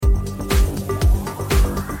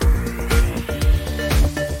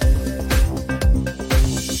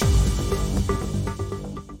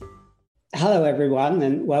everyone,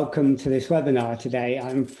 and welcome to this webinar today.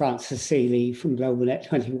 I'm Francis Seeley from GlobalNet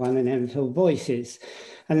 21 and Enfield Voices.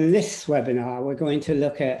 And in this webinar, we're going to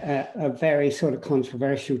look at a very sort of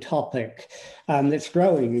controversial topic that's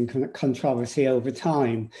growing in controversy over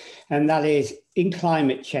time. And that is, in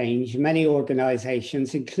climate change, many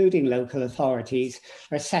organizations, including local authorities,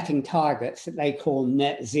 are setting targets that they call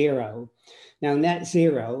net zero. Now, net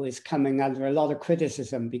zero is coming under a lot of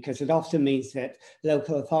criticism because it often means that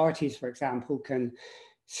local authorities, for example, can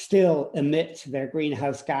still emit their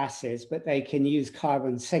greenhouse gases, but they can use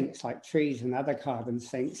carbon sinks like trees and other carbon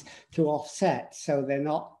sinks to offset. So they're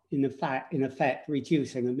not, in effect,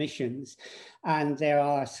 reducing emissions. And there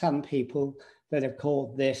are some people that have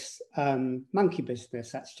called this monkey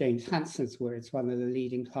business. That's James Hansen's words, one of the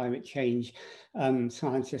leading climate change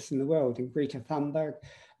scientists in the world. And Greta Thunberg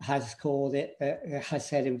has called it, has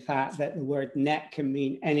said, in fact, that the word net can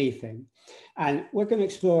mean anything. And we're going to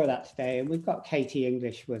explore that today. And we've got Katie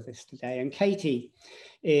English with us today. And Katie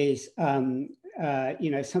is, someone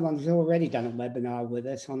who's already done a webinar with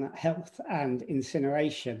us on health and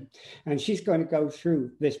incineration. And she's going to go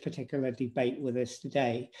through this particular debate with us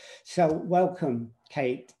today. So welcome,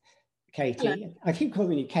 Katie. Hello. I keep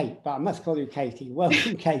calling you Kate, but I must call you Katie.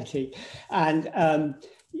 Welcome, Katie. And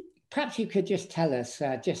perhaps you could just tell us,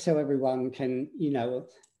 just so everyone can,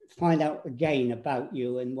 find out again about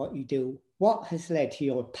you and what you do. What has led to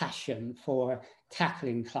your passion for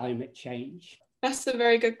tackling climate change? That's a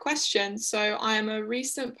very good question. So I am a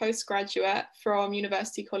recent postgraduate from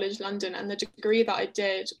University College London, and the degree that I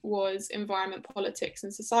did was Environment, Politics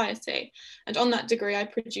and Society. And on that degree, I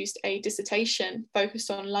produced a dissertation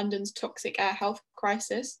focused on London's toxic air health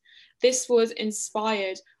crisis. This was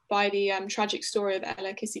inspired by the tragic story of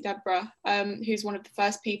Ella Kissi-Debrah, who's one of the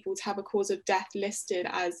first people to have a cause of death listed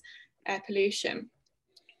as air pollution.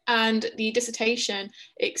 And the dissertation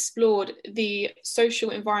explored the social,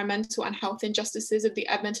 environmental and health injustices of the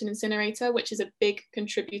Edmonton incinerator, which is a big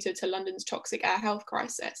contributor to London's toxic air health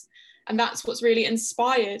crisis. And that's what's really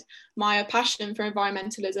inspired my passion for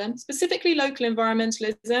environmentalism, specifically local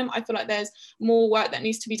environmentalism. I feel like there's more work that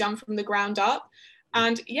needs to be done from the ground up.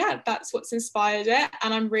 And yeah, that's what's inspired it.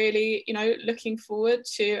 And I'm really, looking forward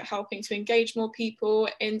to helping to engage more people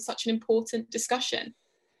in such an important discussion.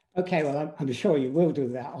 Okay, well, I'm sure you will do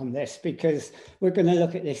that on this, because we're going to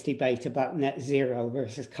look at this debate about net zero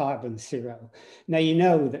versus carbon zero. Now, you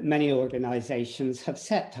know that many organizations have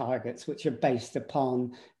set targets which are based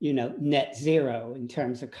upon, net zero in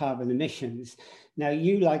terms of carbon emissions. Now,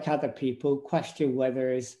 you, like other people, question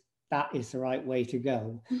whether that is the right way to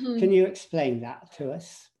go. Mm-hmm. Can you explain that to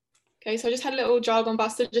us? Okay, so I just had a little jargon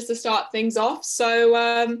buster just to start things off.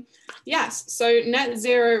 So yes, so net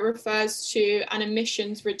zero refers to an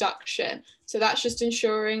emissions reduction. So that's just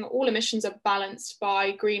ensuring all emissions are balanced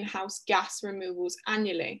by greenhouse gas removals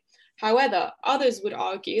annually. However, others would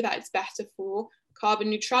argue that it's better for carbon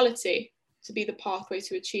neutrality to be the pathway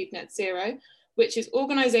to achieve net zero, which is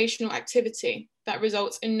organizational activity that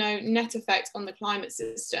results in no net effect on the climate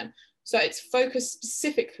system. So it's focused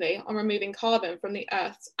specifically on removing carbon from the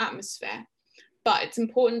Earth's atmosphere. But it's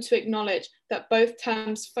important to acknowledge that both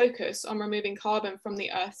terms focus on removing carbon from the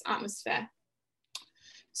Earth's atmosphere.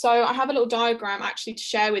 So I have a little diagram actually to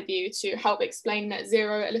share with you to help explain net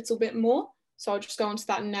zero a little bit more. So I'll just go on to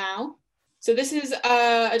that now. So this is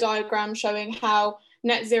a diagram showing how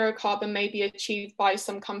net zero carbon may be achieved by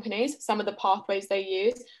some companies, some of the pathways they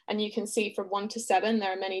use. And you can see from 1 to 7,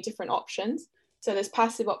 there are many different options. So there's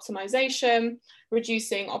passive optimization,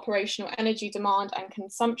 reducing operational energy demand and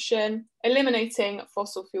consumption, eliminating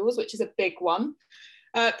fossil fuels, which is a big one,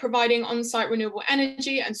 providing on-site renewable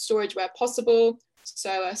energy and storage where possible,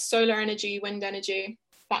 so solar energy, wind energy,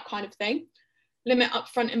 that kind of thing. Limit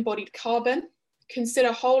upfront embodied carbon,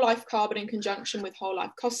 consider whole life carbon in conjunction with whole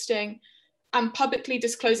life costing, and publicly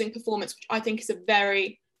disclosing performance, which I think is a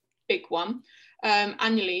very big one,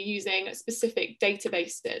 annually using specific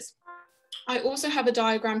databases. I also have a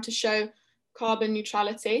diagram to show carbon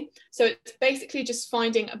neutrality. So it's basically just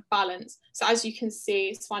finding a balance. So as you can see,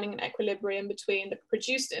 it's finding an equilibrium between the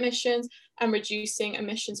produced emissions and reducing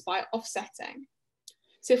emissions by offsetting.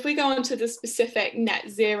 So if we go on to the specific net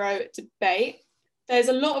zero debate, there's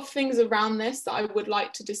a lot of things around this that I would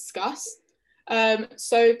like to discuss.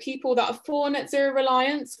 So people that are for net zero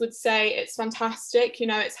reliance would say it's fantastic,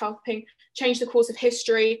 it's helping change the course of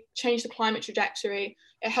history, change the climate trajectory.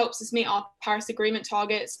 It helps us meet our Paris Agreement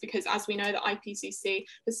targets because, as we know, the IPCC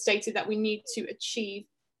has stated that we need to achieve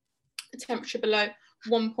a temperature below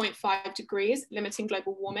 1.5 degrees, limiting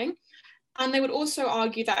global warming. And they would also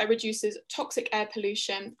argue that it reduces toxic air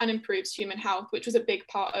pollution and improves human health, which was a big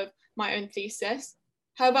part of my own thesis.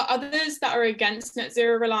 However, others that are against net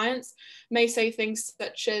zero reliance may say things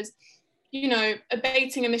such as,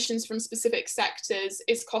 abating emissions from specific sectors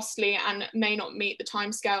is costly and may not meet the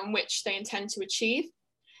timescale in which they intend to achieve.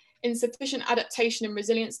 Insufficient adaptation and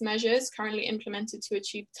resilience measures currently implemented to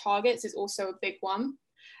achieve targets is also a big one.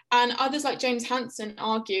 And others like James Hansen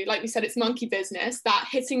argue, like we said, it's monkey business, that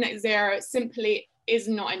hitting net zero simply is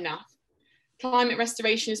not enough. Climate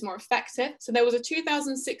restoration is more effective. So there was a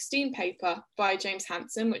 2016 paper by James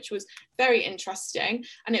Hansen, which was very interesting,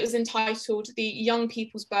 and it was entitled The Young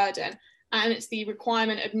People's Burden, and it's the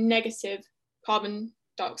requirement of negative carbon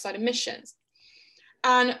dioxide emissions.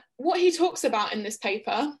 And what he talks about in this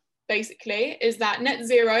paper, basically, is that net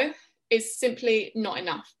zero is simply not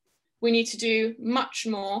enough. We need to do much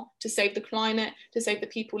more to save the climate, to save the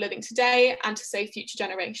people living today, and to save future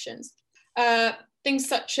generations. Things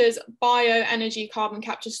such as bioenergy carbon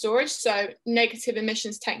capture storage, so negative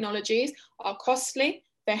emissions technologies, are costly.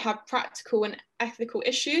 They have practical and ethical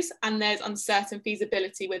issues, and there's uncertain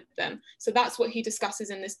feasibility with them. So that's what he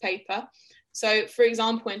discusses in this paper. So for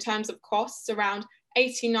example, in terms of costs, around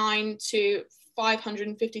 $89 to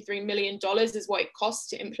 $553 million is what it costs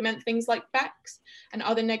to implement things like BECCS and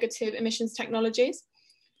other negative emissions technologies.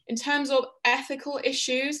 In terms of ethical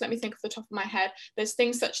issues, let me think off the top of my head, there's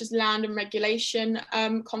things such as land and regulation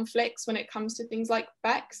conflicts when it comes to things like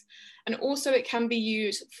BECCS. And also it can be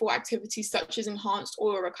used for activities such as enhanced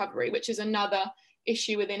oil recovery, which is another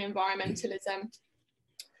issue within environmentalism.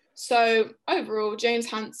 So overall, James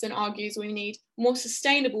Hansen argues we need more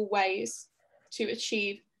sustainable ways to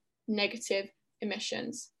achieve negative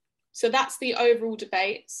emissions. So that's the overall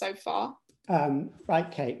debate so far.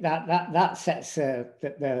 Right, Kate, that sets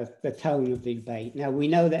the tone of the debate. Now, we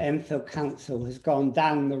know that Enfield Council has gone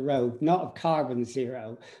down the road, not of carbon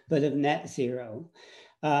zero, but of net zero.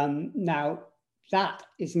 Now, that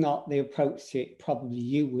is not the approach that probably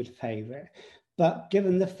you would favour. But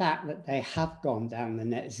given the fact that they have gone down the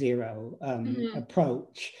net zero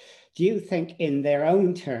approach, do you think in their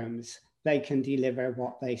own terms they can deliver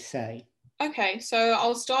what they say? Okay, so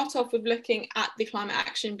I'll start off with looking at the Climate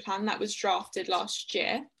Action Plan that was drafted last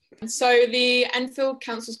year. And so the Enfield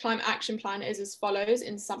Council's Climate Action Plan is as follows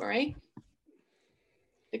in summary.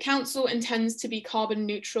 The council intends to be carbon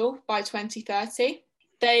neutral by 2030.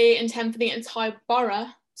 They intend for the entire borough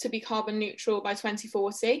to be carbon neutral by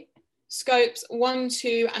 2040. Scopes 1,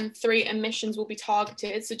 2, and 3 emissions will be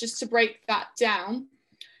targeted. So just to break that down,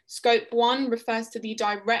 Scope 1 refers to the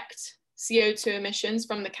direct CO2 emissions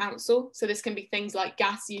from the council. So this can be things like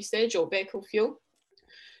gas usage or vehicle fuel.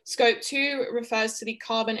 Scope 2 refers to the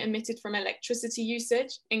carbon emitted from electricity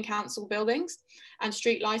usage in council buildings and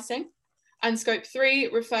street lighting. And Scope 3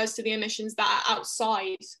 refers to the emissions that are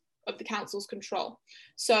outside of the council's control.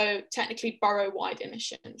 So technically borough-wide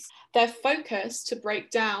emissions. Their focus to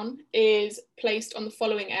break down is placed on the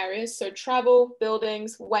following areas. So travel,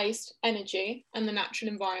 buildings, waste, energy, and the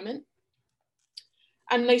natural environment.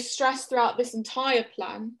 And they stress throughout this entire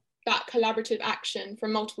plan that collaborative action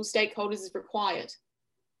from multiple stakeholders is required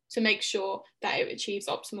to make sure that it achieves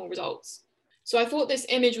optimal results. So I thought this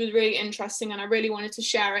image was really interesting, and I really wanted to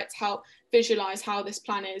share it to help visualize how this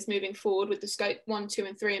plan is moving forward with the Scope 1, 2,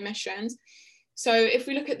 and 3 emissions. So if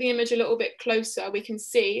we look at the image a little bit closer, we can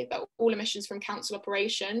see that all emissions from council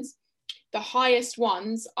operations, the highest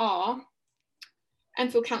ones are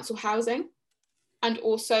Enfield Council housing, and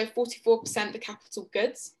also 44% the capital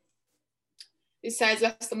goods. It says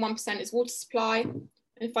less than 1% is water supply. And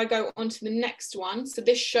if I go on to the next one, so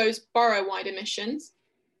this shows borough-wide emissions.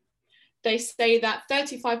 They say that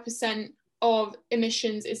 35% of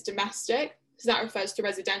emissions is domestic, so that refers to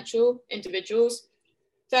residential individuals.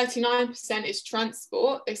 39% is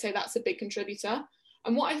transport. They say that's a big contributor.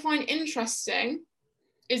 And what I find interesting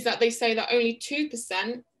is that they say that only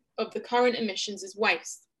 2% of the current emissions is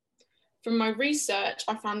waste. From my research,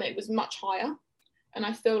 I found that it was much higher, and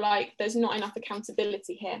I feel like there's not enough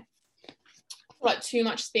accountability here. I feel like too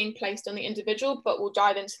much is being placed on the individual, but we'll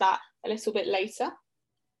dive into that a little bit later.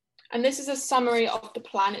 And this is a summary of the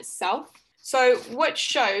plan itself. So what it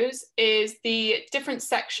shows is the different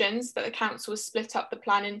sections that the council has split up the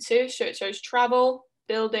plan into. So it shows travel,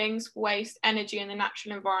 buildings, waste, energy, and the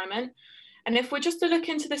natural environment. And if we're just to look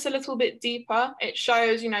into this a little bit deeper, it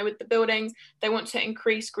shows, with the buildings, they want to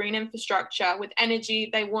increase green infrastructure. With energy,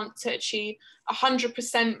 they want to achieve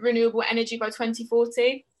 100% renewable energy by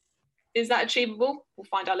 2040. Is that achievable? We'll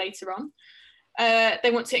find out later on. They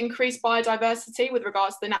want to increase biodiversity with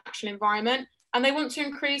regards to the natural environment. And they want to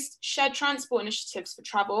increase shared transport initiatives for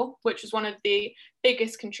travel, which was one of the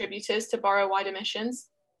biggest contributors to borough-wide emissions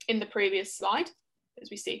in the previous slide, as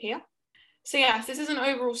we see here. So yes, this is an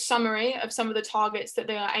overall summary of some of the targets that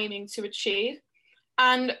they are aiming to achieve.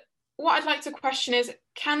 And what I'd like to question is,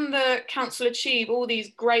 can the council achieve all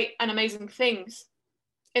these great and amazing things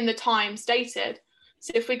in the time stated?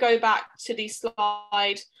 So if we go back to the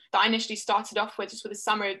slide that I initially started off with, just with a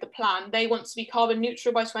summary of the plan, they want to be carbon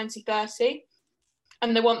neutral by 2030,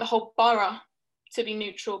 and they want the whole borough to be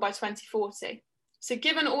neutral by 2040. So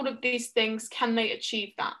given all of these things, can they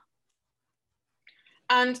achieve that?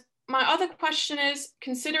 And my other question is,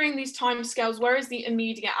 considering these timescales, where is the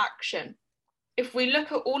immediate action? If we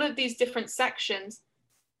look at all of these different sections,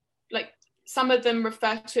 like some of them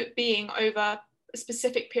refer to it being over a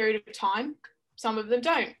specific period of time, some of them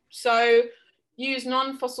don't. So use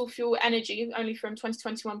non-fossil fuel energy only from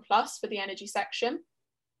 2021 plus for the energy section.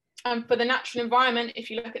 And for the natural environment, if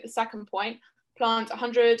you look at the second point, plant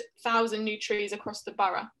 100,000 new trees across the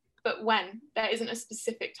borough. But when? There isn't a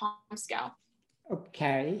specific time scale.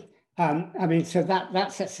 Okay. I mean, so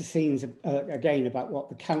that sets the scenes again about what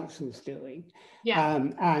the council's doing, Yeah.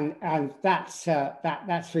 and that's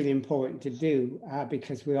really important to do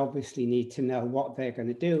because we obviously need to know what they're going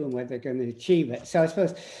to do and whether they're going to achieve it. So I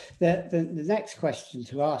suppose the next question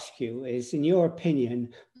to ask you is, in your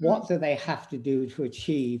opinion, what do they have to do to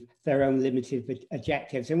achieve their own limited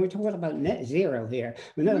objectives? And we're talking about net zero here.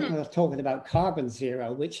 We're not talking about carbon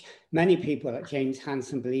zero, which many people at James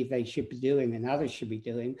Hansen believe they should be doing and others should be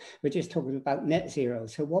doing. We're just talking about net zero.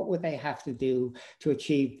 So what would they have to do to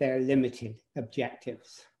achieve their limited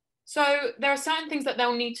objectives? So there are certain things that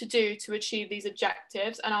they'll need to do to achieve these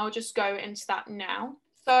objectives, and I'll just go into that now.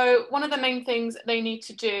 So one of the main things they need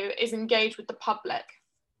to do is engage with the public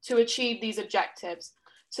to achieve these objectives.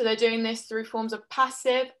 So they're doing this through forms of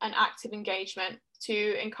passive and active engagement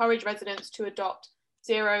to encourage residents to adopt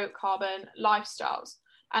zero carbon lifestyles.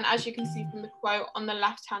 And as you can see from the quote on the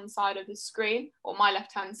left-hand side of the screen, or my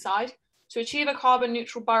left-hand side, to achieve a carbon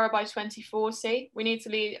neutral borough by 2040, we need to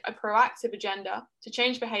lead a proactive agenda to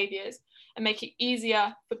change behaviours and make it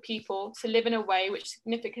easier for people to live in a way which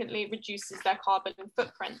significantly reduces their carbon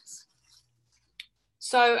footprints.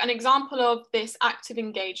 So an example of this active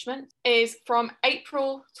engagement is from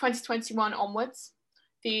April 2021 onwards,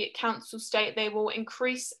 the council state they will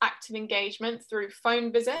increase active engagement through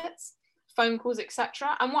phone visits, phone calls,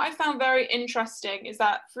 etc. And what I found very interesting is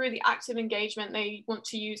that through the active engagement, they want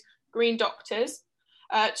to use green doctors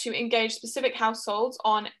to engage specific households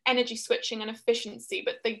on energy switching and efficiency,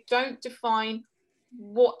 but they don't define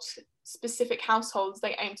what specific households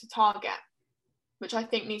they aim to target, which I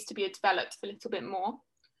think needs to be developed a little bit more.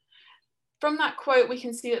 From that quote, we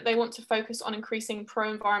can see that they want to focus on increasing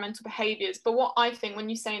pro-environmental behaviours. But what I think, when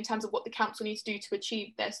you say in terms of what the council needs to do to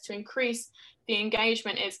achieve this, to increase the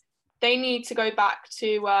engagement, is they need to go back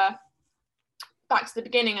to the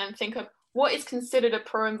beginning and think of what is considered a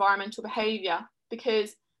pro-environmental behaviour,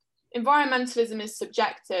 because environmentalism is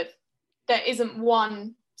subjective. There isn't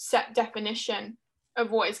one set definition of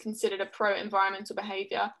what is considered a pro-environmental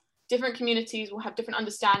behaviour. Different communities will have different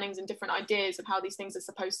understandings and different ideas of how these things are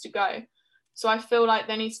supposed to go. So I feel like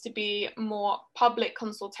there needs to be more public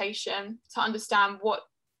consultation to understand what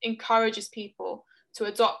encourages people to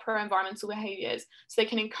adopt pro-environmental behaviours so they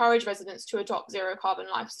can encourage residents to adopt zero carbon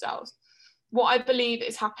lifestyles. What I believe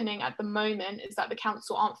is happening at the moment is that the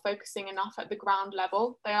council aren't focusing enough at the ground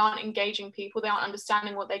level. They aren't engaging people. They aren't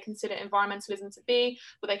understanding what they consider environmentalism to be,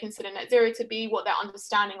 what they consider net zero to be, what their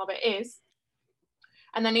understanding of it is.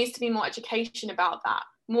 And there needs to be more education about that,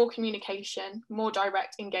 more communication, more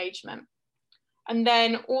direct engagement. And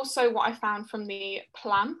then also what I found from the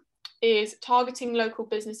plan is targeting local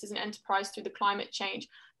businesses and enterprise through the climate change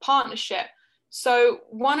partnership. So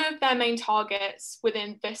one of their main targets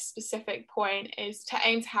within this specific point is to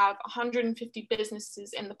aim to have 150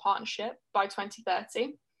 businesses in the partnership by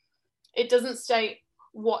 2030. It doesn't state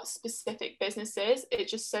what specific businesses, it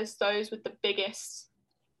just says those with the biggest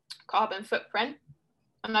carbon footprint.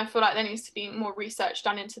 And I feel like there needs to be more research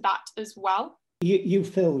done into that as well. You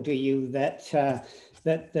feel, do you, that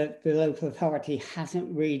the local authority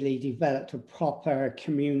hasn't really developed a proper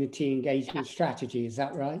community engagement strategy? Is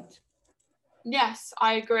that right? Yes,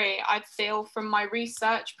 I agree. I feel from my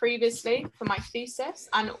research previously, for my thesis,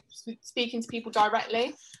 and speaking to people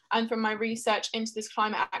directly, and from my research into this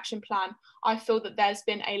climate action plan, I feel that there's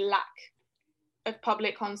been a lack of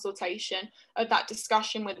public consultation, of that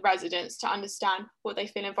discussion with residents to understand what they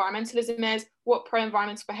feel environmentalism is, what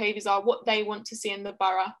pro-environmental behaviours are, what they want to see in the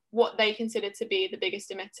borough, what they consider to be the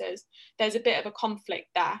biggest emitters. There's a bit of a conflict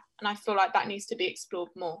there, and I feel like that needs to be explored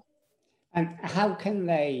more. And how can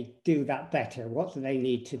they do that better? What do they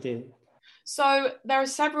need to do? So there are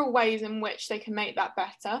several ways in which they can make that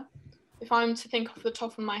better. if I'm to think off the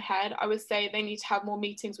top of my head, I would say they need to have more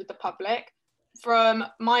meetings with the public. From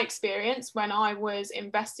my experience, when I was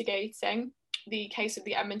investigating the case of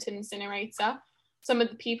the Edmonton incinerator, some of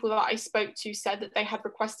the people that I spoke to said that they had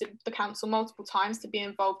requested the council multiple times to be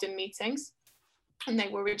involved in meetings and they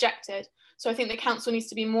were rejected. So I think the council needs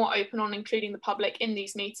to be more open on including the public in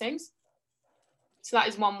these meetings. So that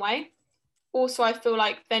is one way. Also, I feel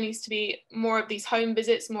like there needs to be more of these home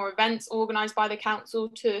visits, more events organised by the council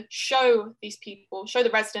to show these people, show the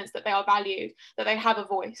residents that they are valued, that they have a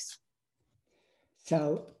voice.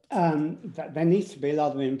 So there needs to be a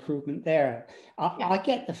lot of improvement there. I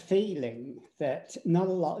get the feeling that not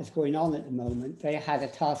a lot is going on at the moment. They had a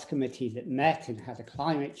task committee that met and had a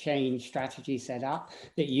climate change strategy set up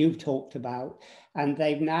that you've talked about, and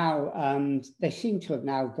they've now, they seem to have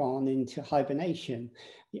now gone into hibernation.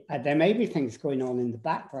 There may be things going on in the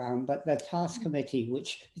background, but the task committee,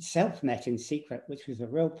 which itself met in secret, which was a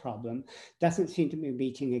real problem, doesn't seem to be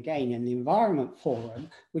meeting again. And the Environment Forum,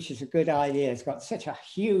 which is a good idea, has got such a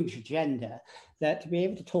huge agenda that to be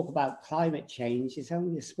able to talk about climate change is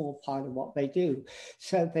only a small part of what they do.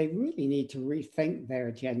 So they really need to rethink their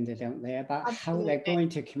agenda, don't they, about Absolutely. How they're going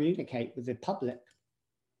to communicate with the public.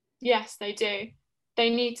 Yes, they do. They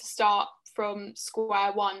need to start from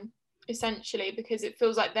square one, essentially, because it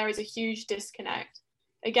feels like there is a huge disconnect.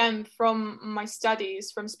 Again, from my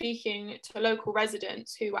studies, from speaking to local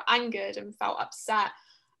residents who were angered and felt upset,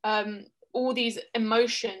 all these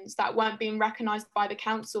emotions that weren't being recognised by the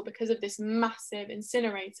council because of this massive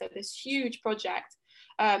incinerator, this huge project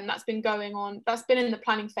that's been going on, that's been in the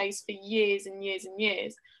planning phase for years and years and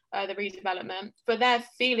years, the redevelopment, for their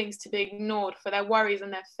feelings to be ignored, for their worries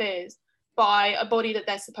and their fears by a body that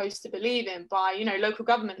they're supposed to believe in, by, you know, local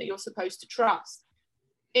government that you're supposed to trust.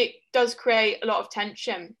 It does create a lot of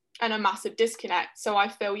tension and a massive disconnect. So I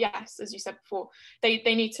feel, yes, as you said before, they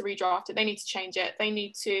need to redraft it, they need to change it, they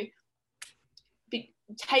need to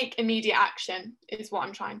take immediate action, is what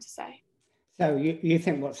I'm trying to say. So you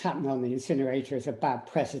think what's happened on the incinerator is a bad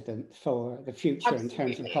precedent for the future Absolutely.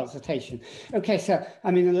 In terms of consultation? Okay, so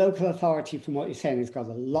I mean, the local authority, from what you're saying, has got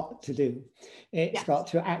a lot to do. It's got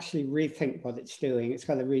to actually rethink what it's doing. It's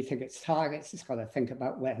got to rethink its targets. It's got to think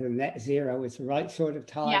about whether net zero is the right sort of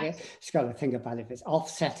target. It's got to think about if it's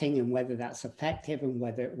offsetting and whether that's effective and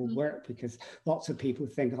whether it will work, because lots of people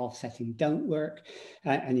think offsetting don't work.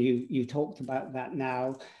 And you talked about that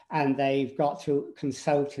now. And they've got to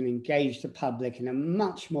consult and engage the public in a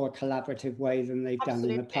much more collaborative way than they've Absolutely.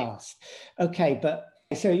 Done in the past. Okay, but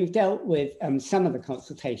so you've dealt with some of the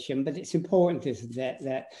consultation, but it's important, isn't it,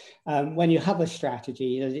 that when you have a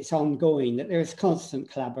strategy, that it's ongoing, that there is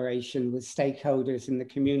constant collaboration with stakeholders in the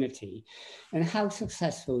community. And how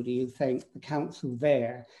successful do you think the council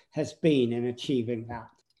there has been in achieving that?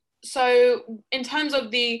 So in terms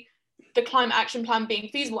of the climate action plan being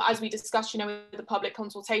feasible, as we discussed, you know, with the public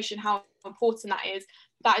consultation, how important that is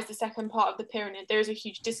the second part of the pyramid. There is a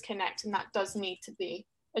huge disconnect and that does need to be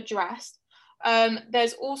addressed.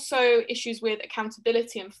 There's also issues with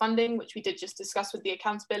accountability and funding, which we did just discuss with the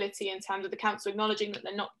accountability in terms of the council acknowledging that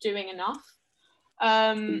they're not doing enough.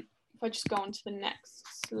 If I just go on to the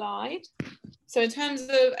next slide. So in terms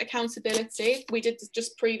of accountability, we did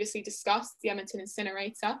just previously discuss the Edmonton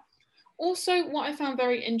incinerator. Also, what I found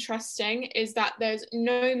very interesting is that there's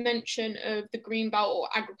no mention of the greenbelt or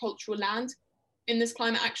agricultural land in this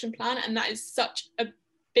climate action plan, and that is such a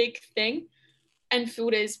big thing.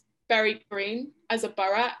 Enfield is very green as a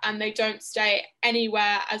borough, and they don't stay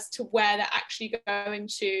anywhere as to where they're actually going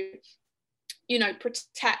to, you know,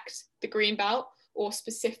 protect the greenbelt or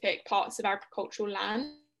specific parts of agricultural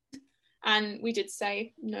land. And we did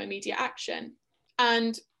say no immediate action.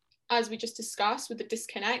 And as we just discussed with the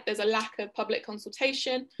disconnect, there's a lack of public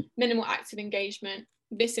consultation, minimal active engagement,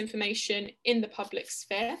 misinformation in the public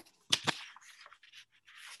sphere.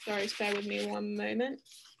 Sorry, bear with me one moment.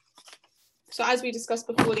 So as we discussed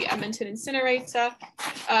before, the Edmonton incinerator,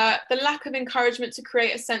 the lack of encouragement to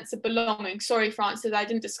create a sense of belonging. Sorry, Francis, I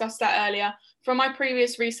didn't discuss that earlier. From my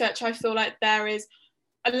previous research, I feel like there is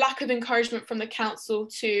a lack of encouragement from the council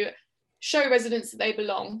to show residents that they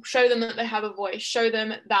belong, show them that they have a voice, show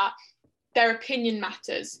them that their opinion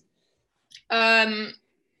matters.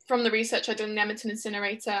 From the research I did in the Edmonton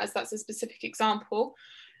incinerator, as that's a specific example,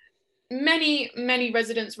 many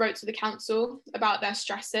residents wrote to the council about their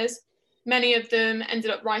stresses. Many of them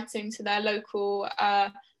ended up writing to their local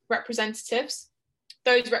representatives.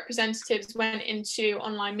 Those representatives went into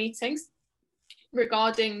online meetings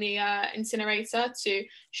regarding the incinerator to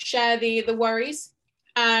share the worries.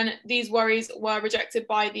 And these worries were rejected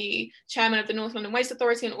by the chairman of the North London Waste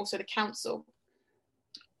Authority and also the council.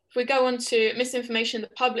 If we go on to misinformation in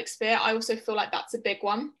the public sphere, I also feel like that's a big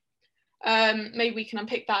one. Maybe we can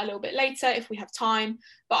unpick that a little bit later if we have time,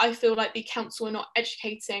 but I feel like the council are not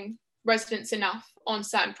educating residents enough on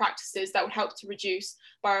certain practices that would help to reduce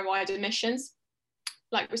borough-wide emissions,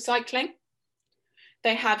 like recycling.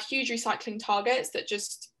 They have huge recycling targets that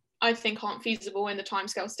just, I think, aren't feasible in the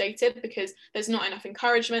timescale stated, because there's not enough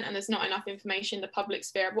encouragement and there's not enough information in the public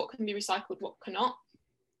sphere of what can be recycled, what cannot.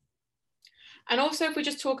 And also, if we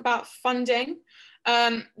just talk about funding,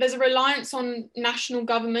 there's a reliance on national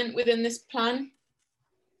government within this plan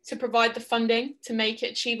to provide the funding to make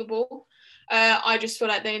it achievable. I just feel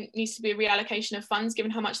like there needs to be a reallocation of funds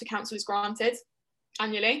given how much the council is granted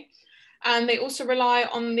annually. And they also rely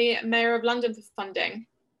on the Mayor of London for funding.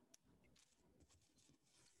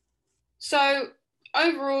 So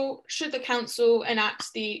overall, should the council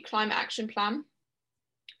enact the climate action plan?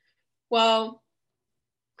 Well,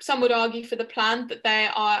 some would argue for the plan that they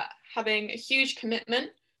are having a huge commitment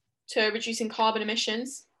to reducing carbon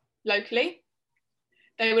emissions locally.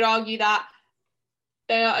 They would argue that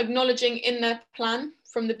they are acknowledging in their plan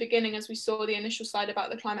from the beginning, as we saw the initial slide about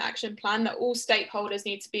the climate action plan, that all stakeholders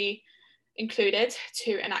need to be included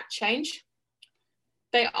to enact change.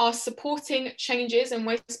 They are supporting changes in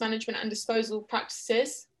waste management and disposal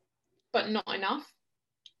practices, but not enough.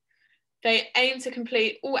 They aim to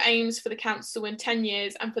complete all aims for the council in 10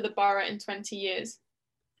 years and for the borough in 20 years.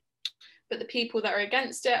 But the people that are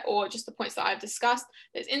against it, or just the points that I've discussed,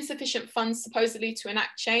 there's insufficient funds supposedly to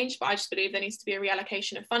enact change, but I just believe there needs to be a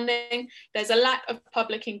reallocation of funding. There's a lack of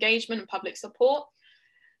public engagement and public support.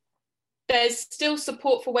 There's still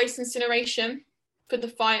support for waste incineration for the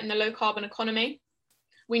fight in the low carbon economy.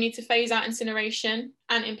 We need to phase out incineration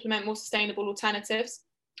and implement more sustainable alternatives.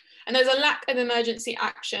 And there's a lack of emergency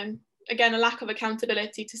action. Again, a lack of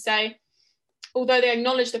accountability to say, although they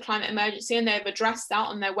acknowledge the climate emergency and they've addressed that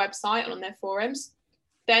on their website and on their forums,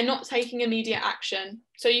 they're not taking immediate action.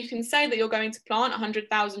 So you can say that you're going to plant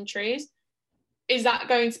 100,000 trees. Is that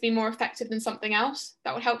going to be more effective than something else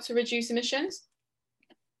that would help to reduce emissions?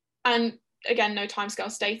 And again, no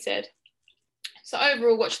timescale stated. So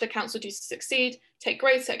overall, what should the council do to succeed? Take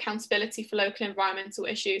greater accountability for local environmental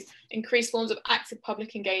issues, increase forms of active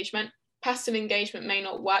public engagement. Passive engagement may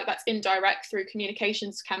not work, that's indirect through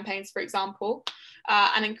communications campaigns, for example,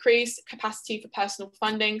 and increase capacity for personal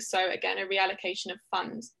funding. So again, a reallocation of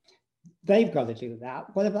funds. They've got to do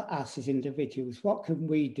that. What about us as individuals? What can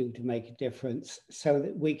we do to make a difference so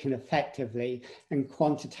that we can effectively and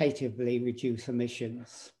quantitatively reduce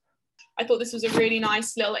emissions? I thought this was a really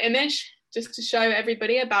nice little image just to show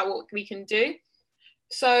everybody about what we can do.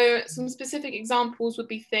 So some specific examples would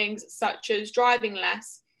be things such as driving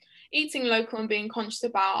less, eating local and being conscious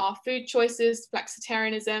about our food choices,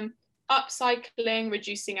 flexitarianism, upcycling,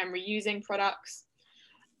 reducing and reusing products.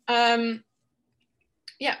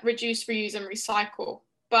 Reduce, reuse and recycle.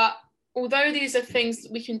 But although these are things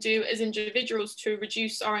that we can do as individuals to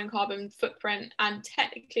reduce our own carbon footprint and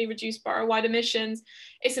technically reduce borough-wide emissions,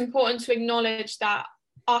 it's important to acknowledge that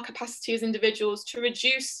our capacity as individuals to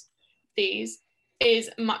reduce these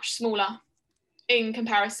is much smaller in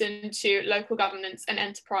comparison to local governments and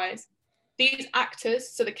enterprise. These actors,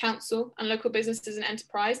 so the council and local businesses and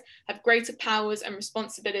enterprise, have greater powers and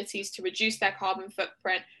responsibilities to reduce their carbon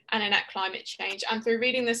footprint and enact climate change. And through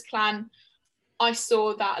reading this plan, I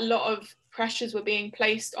saw that a lot of pressures were being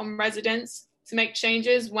placed on residents to make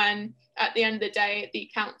changes when at the end of the day,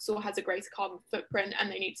 the council has a greater carbon footprint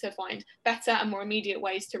and they need to find better and more immediate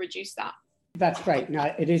ways to reduce that. That's great.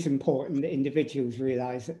 Now, it is important that individuals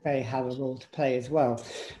realise that they have a role to play as well.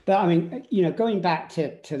 But I mean, going back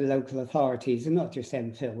to the local authorities, and not just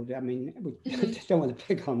Enfield, I mean, we don't want to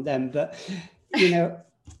pick on them, but,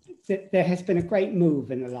 there has been a great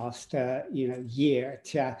move in the last, year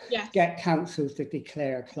to get councils to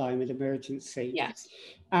declare a climate emergency. Yes.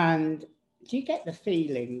 And do you get the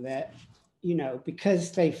feeling that,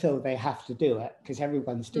 because they feel they have to do it, because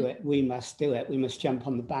everyone's do it, we must do it, we must jump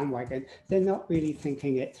on the bandwagon, they're not really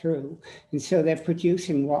thinking it through. And so they're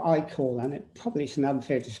producing what I call, and it probably is an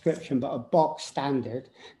unfair description, but a box standard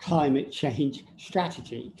climate change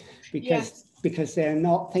strategy, because they're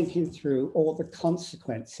not thinking through all the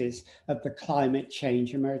consequences of the climate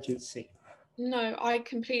change emergency. No, I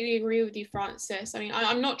completely agree with you, Francis. I mean,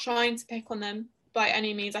 I'm not trying to pick on them by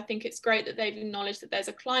any means. I think it's great that they've acknowledged that there's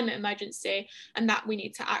a climate emergency and that we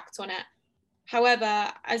need to act on it.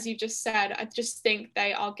 However, as you just said, I just think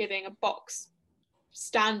they are giving a box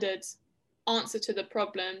standard answer to the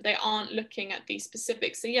problem. They aren't looking at these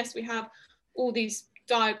specifics. So yes, we have all these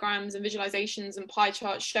diagrams and visualizations and pie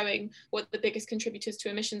charts showing what the biggest contributors to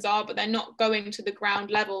emissions are, but they're not going to the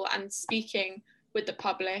ground level and speaking with the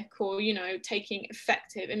public, or, you know, taking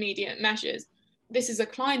effective, immediate measures. This is a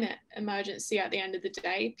climate emergency at the end of the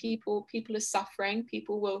day. People are suffering.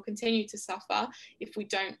 People will continue to suffer if we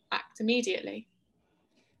don't act immediately.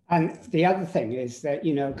 And the other thing is that,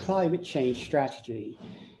 you know, climate change strategy,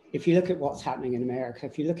 if you look at what's happening in America,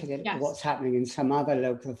 if you look at it, Yes. what's happening in some other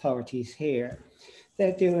local authorities here,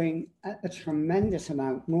 they're doing a tremendous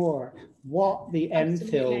amount more. What the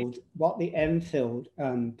Enfield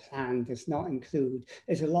plan does not include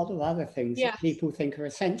is a lot of other things Yes. that people think are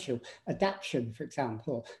essential. Adaptation, for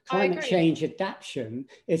example, climate change adaptation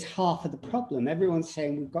is half of the problem. Everyone's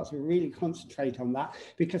saying we've got to really concentrate on that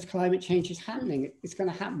because climate change is happening. It's going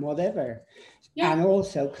to happen whatever. Yeah. And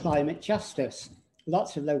also climate justice.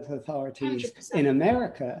 Lots of local authorities 100%. In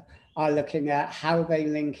America are looking at how they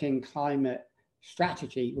link in climate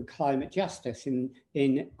strategy with climate justice in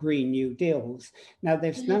Green New Deals. Now,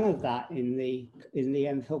 there's none of that in the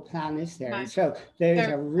Enfield plan, is there? No. And so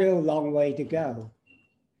there's a real long way to go.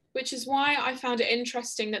 Which is why I found it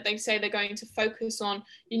interesting that they say they're going to focus on,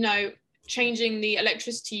 you know, changing the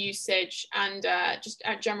electricity usage and just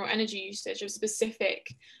general energy usage of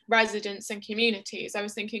specific residents and communities. I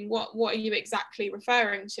was thinking, what are you exactly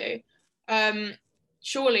referring to?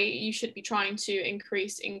 Surely you should be trying to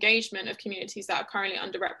increase engagement of communities that are currently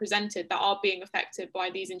underrepresented, that are being affected by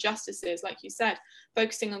these injustices, like you said,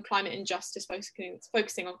 focusing on climate injustice,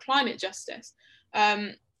 focusing on climate justice.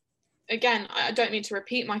 Again, I don't mean to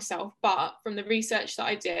repeat myself, but from the research that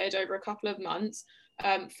I did over a couple of months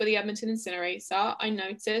for the Edmonton incinerator, I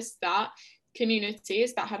noticed that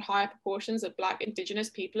communities that had higher proportions of Black, Indigenous,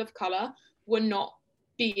 people of colour were not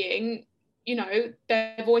being, you know,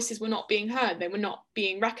 their voices were not being heard. They were not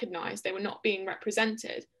being recognised. They were not being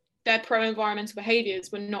represented. Their pro-environmental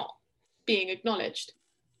behaviours were not being acknowledged.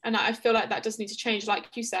 And I feel like that does need to change. Like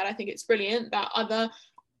you said, I think it's brilliant that other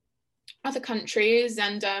countries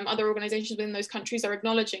and other organisations within those countries are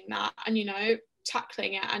acknowledging that and, you know,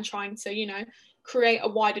 tackling it and trying to, you know, create a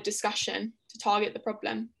wider discussion to target the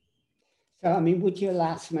problem. So, I mean, would your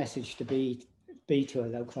last message to be to a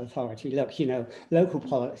local authority, look, you know, local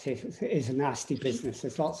politics is a nasty business.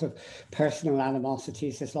 There's lots of personal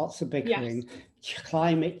animosities. There's lots of bickering. Yes.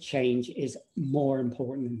 Climate change is more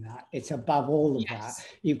important than that. It's above all of that.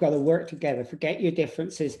 You've got to work together. Forget your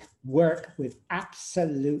differences. Work with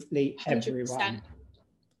absolutely 100%. Everyone.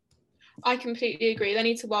 I completely agree. They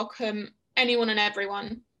need to welcome anyone and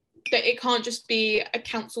everyone. That it can't just be a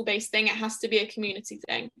council-based thing. It has to be a community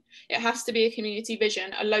thing. It has to be a community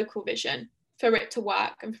vision, a local vision, for it to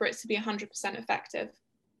work and for it to be 100% effective.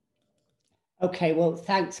 Okay, well,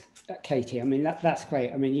 thanks, Katie. I mean, that's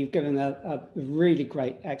great. I mean, you've given a really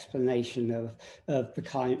great explanation of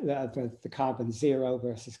the carbon zero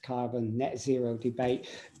versus carbon net zero debate.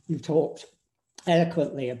 You've talked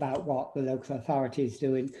eloquently about what the local authority is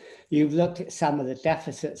doing. You've looked at some of the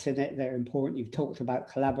deficits in it. They're important. You've talked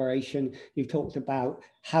about collaboration. You've talked about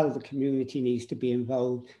how the community needs to be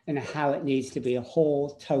involved and how it needs to be a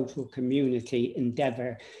whole total community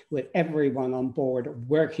endeavor with everyone on board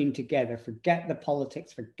working together. Forget the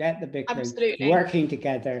politics, forget the bickering. Absolutely. Working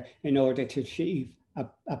together in order to achieve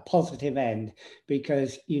a positive end,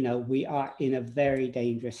 because, you know, we are in a very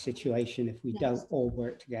dangerous situation if we don't all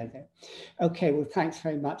work together. Okay, well, thanks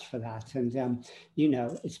very much for that. And, you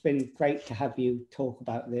know, it's been great to have you talk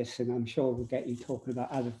about this, and I'm sure we'll get you talking about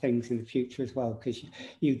other things in the future as well, because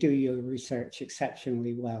you do your research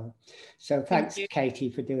exceptionally well. So thanks, Katie,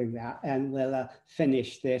 for doing that. And we'll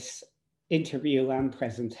finish this interview and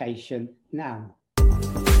presentation now.